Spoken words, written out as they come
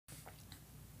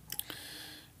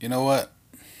You know what?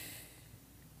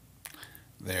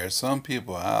 There are some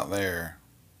people out there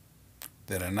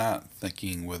that are not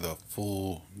thinking with a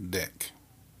full deck.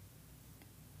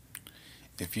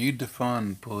 If you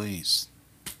defund police,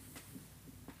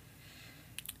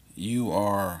 you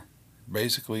are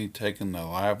basically taking the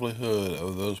livelihood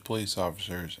of those police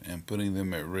officers and putting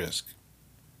them at risk.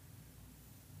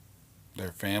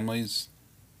 Their families,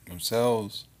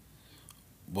 themselves,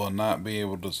 will not be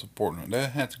able to support them. They'll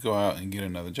have to go out and get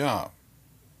another job.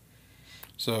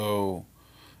 So,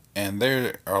 and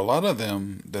there are a lot of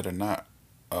them that are not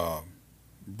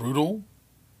brutal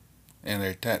in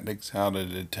their tactics how to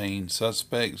detain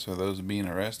suspects or those being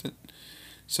arrested.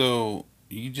 So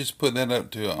you just put that up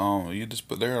to you just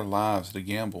put their lives to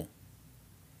gamble.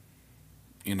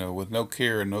 With no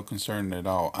care and no concern at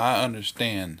all. I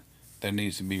understand there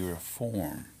needs to be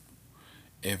reform.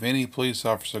 If any police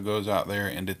officer goes out there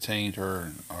and detains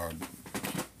or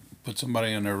put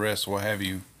somebody under arrest, what have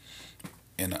you,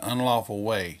 in an unlawful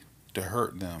way to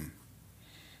hurt them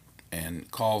and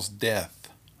cause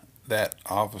death, that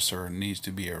officer needs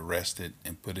to be arrested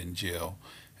and put in jail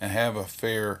and have a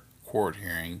fair court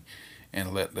hearing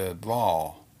and let the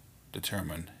law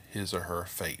determine his or her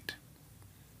fate.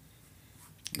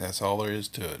 That's all there is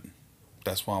to it.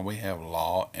 That's why we have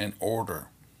law and order.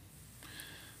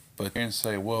 But you can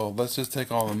say, well, let's just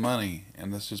take all the money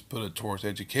and let's just put it towards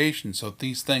education so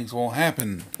these things won't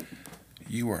happen.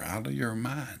 You are out of your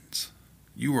minds.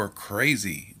 You are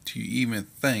crazy to even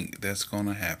think that's going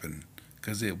to happen,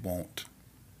 because it won't.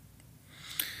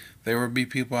 There will be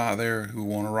people out there who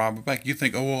want to rob a bank. You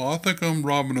think, oh, well, I think I'm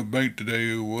robbing a bank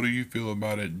today. What do you feel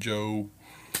about it, Joe?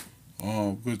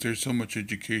 Because there's so much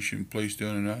education placed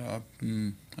in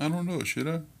it. I don't know. Should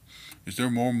I? Is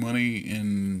there more money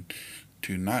in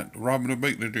to not robbing a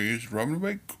bank than there is robbing a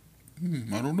bank?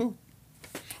 I don't know.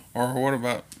 Or what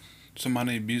about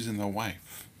somebody abusing their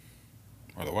wife?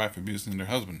 Or the wife abusing their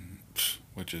husband?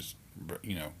 Which is,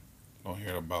 don't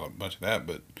hear about a bunch of that,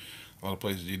 but a lot of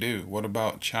places you do. What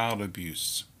about child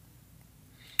abuse?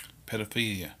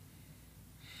 Pedophilia?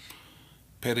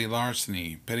 Petty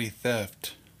larceny? Petty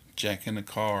theft? Jacking a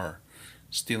car?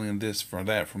 Stealing this for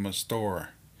that from a store?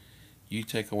 You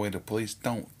take away the police,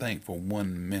 don't think for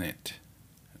 1 minute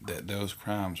that those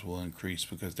crimes will increase,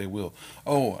 because they will.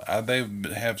 They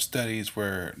have studies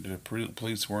where the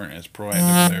police weren't as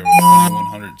proactive. There was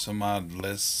 2,100 some odd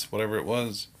less, whatever it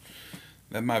was.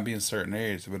 That might be in certain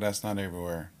areas, but that's not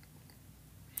everywhere.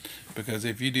 Because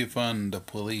if you defund the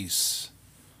police,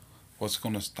 what's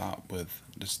going to stop with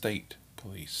the state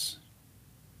police?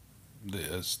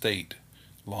 The state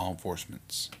law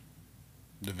enforcement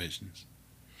divisions.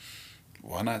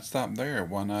 Why not stop there?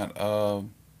 Why not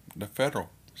the federal?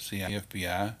 CIA,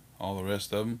 FBI, all the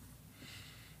rest of them.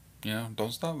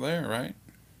 Don't stop there, right?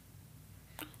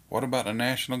 What about the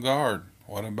National Guard?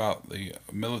 What about the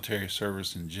military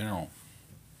service in general?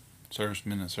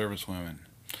 Servicemen and servicewomen.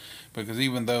 Because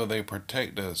even though they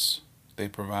protect us, they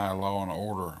provide law and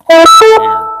order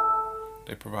here.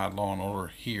 They provide law and order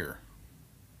here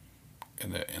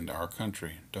in our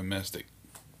country, domestic.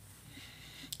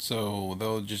 So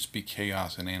there'll just be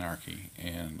chaos and anarchy,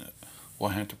 and we'll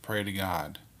have to pray to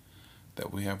God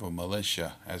that we have a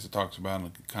militia, as it talks about in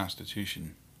the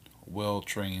Constitution,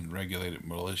 well-trained, regulated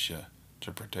militia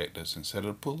to protect us instead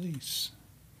of police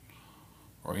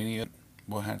or any other.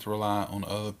 We'll have to rely on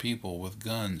other people with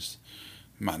guns.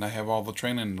 Might not have all the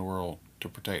training in the world to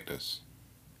protect us.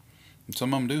 And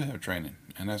some of them do have training,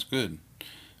 and that's good,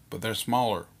 but they're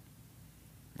smaller,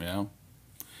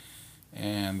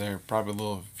 and they're probably a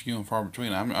little few and far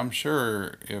between. I'm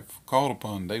sure if called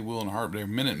upon, they will in a heartbeat. They're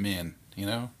Minutemen,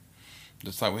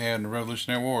 just like we had in the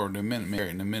Revolutionary War. The Minutemen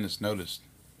in a minute's notice.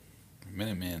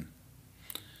 Minutemen.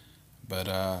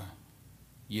 But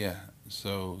yeah.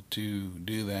 So to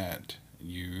do that,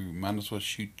 you might as well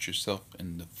shoot yourself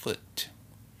in the foot,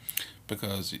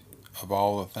 because of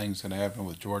all the things that happened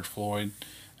with George Floyd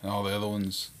and all the other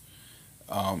ones.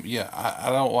 I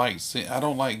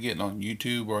don't like getting on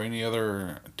YouTube or any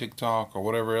other TikTok or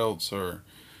whatever else, or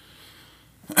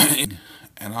an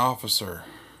officer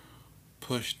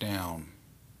push down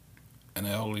an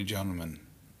elderly gentleman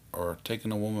or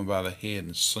taking a woman by the head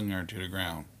and sling her to the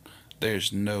ground.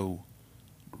 There's no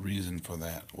reason for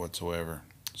that whatsoever,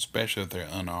 especially if they're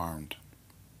unarmed.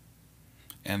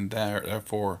 And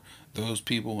therefore, those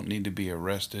people need to be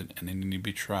arrested and they need to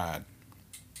be tried.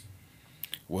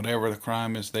 Whatever the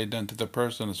crime is they done to the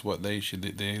person is what they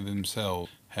themselves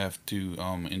have to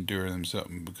endure themselves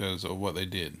because of what they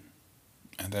did.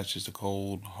 And that's just a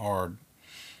cold, hard,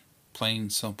 plain,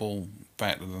 simple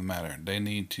fact of the matter. They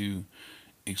need to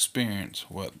experience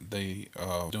what they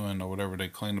doing or whatever they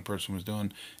claim the person was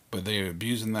doing, but they're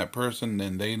abusing that person,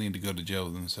 then they need to go to jail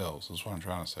themselves. That's what I'm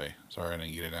trying to say. Sorry I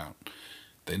didn't get it out.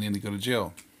 They need to go to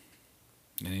jail.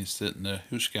 They need to sit in the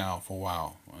hooshgow for a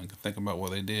while and think about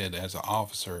what they did as an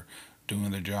officer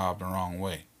doing their job the wrong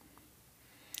way.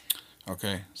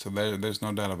 Okay, so there's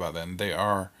no doubt about that. And there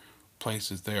are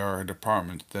places, there are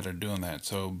departments that are doing that.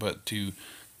 So, but to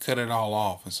cut it all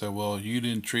off and say, well, you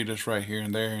didn't treat us right here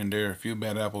and there are a few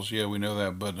bad apples. Yeah, we know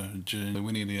that, but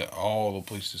we need to get all the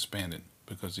police disbanded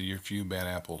because of your few bad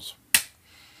apples.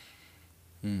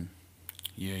 Yeah,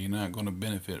 you're not going to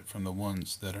benefit from the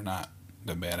ones that are not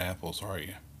the bad apples, are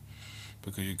you?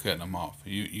 Because you're cutting them off.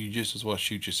 You just as well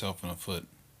shoot yourself in the foot.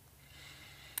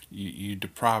 You're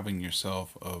depriving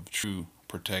yourself of true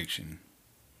protection.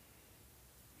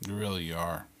 You really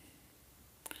are.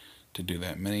 To do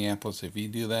that. Minneapolis, if you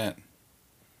do that,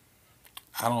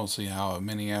 I don't see how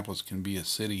Minneapolis can be a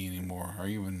city anymore, or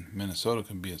even Minnesota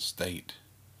can be a state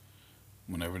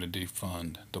whenever they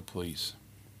defund the police.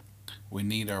 We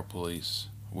need our police.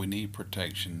 We need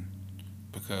protection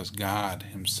because God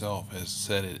himself has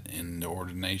said it in the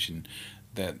ordination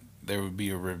that there would be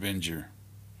a revenger,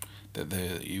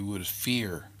 that you would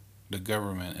fear the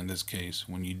government in this case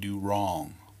when you do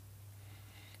wrong,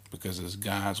 because it's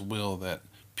God's will that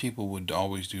people would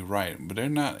always do right. But they're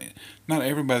not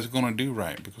everybody's going to do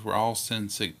right because we're all sin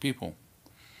sick people.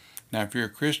 Now if you're a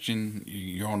Christian,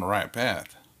 you're on the right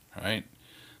path, right?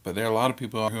 But there are a lot of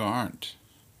people who aren't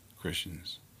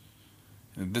Christians.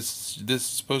 And this is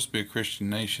supposed to be a Christian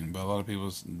nation, but a lot of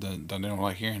people don't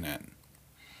like hearing that.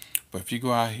 But if you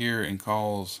go out here and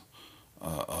cause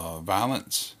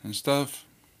violence and stuff,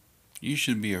 you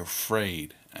should be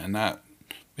afraid and not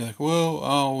be like, well,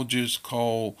 I'll just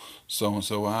call so and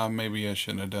so. Maybe I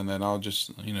shouldn't have done that. I'll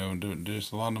just,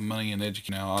 there's a lot of money in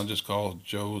education now. I'll just call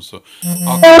Joe. So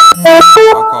I'll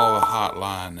call a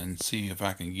hotline and see if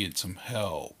I can get some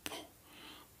help.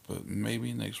 But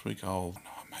maybe next week I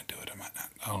might do it. I might not.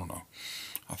 I don't know.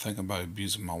 I think about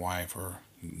abusing my wife or,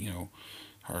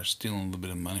 her stealing a little bit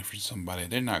of money from somebody.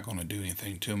 They're not going to do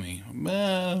anything to me.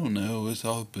 I don't know. It's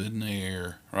all good in the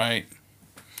air, right?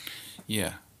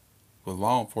 Yeah. With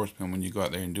law enforcement, when you go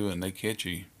out there and do it and they catch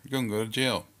you, you're going to go to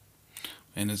jail.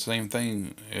 And the same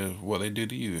thing is what they do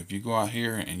to you. If you go out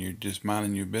here and you're just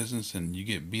minding your business and you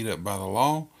get beat up by the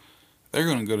law, they're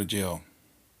going to go to jail.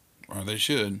 Or they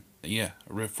should. Yeah,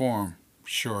 reform,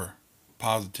 sure.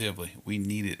 Positively. We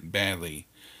need it badly.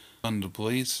 Under the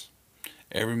police,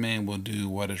 every man will do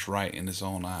what is right in his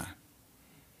own eye.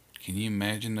 Can you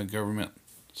imagine a government,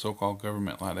 so-called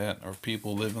government like that, or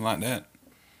people living like that?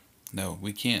 No,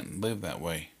 we can't live that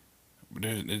way.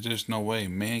 There's just no way.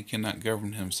 Man cannot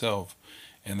govern himself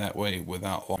in that way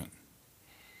without law.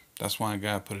 That's why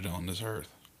God put it on this earth.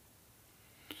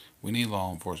 We need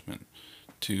law enforcement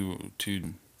to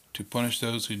punish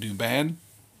those who do bad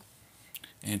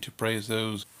and to praise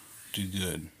those who do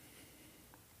good.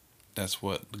 That's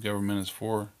what the government is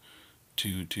for,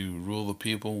 to rule the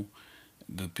people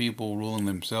ruling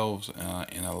themselves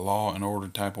in a law and order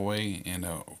type of way, in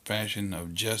a fashion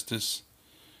of justice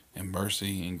and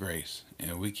mercy and grace.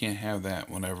 And we can't have that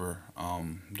whenever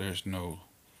there's no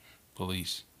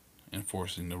police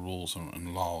enforcing the rules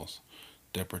and laws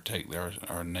that protect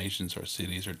our nations, our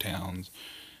cities, our towns,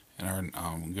 and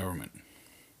our government.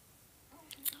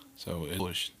 So it's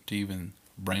foolish to even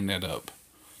bring that up,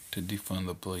 to defund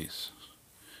the police.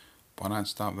 Why not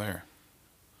stop there?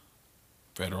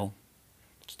 Federal,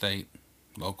 state,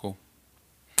 local.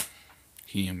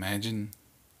 Can you imagine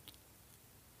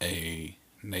a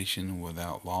nation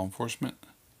without law enforcement?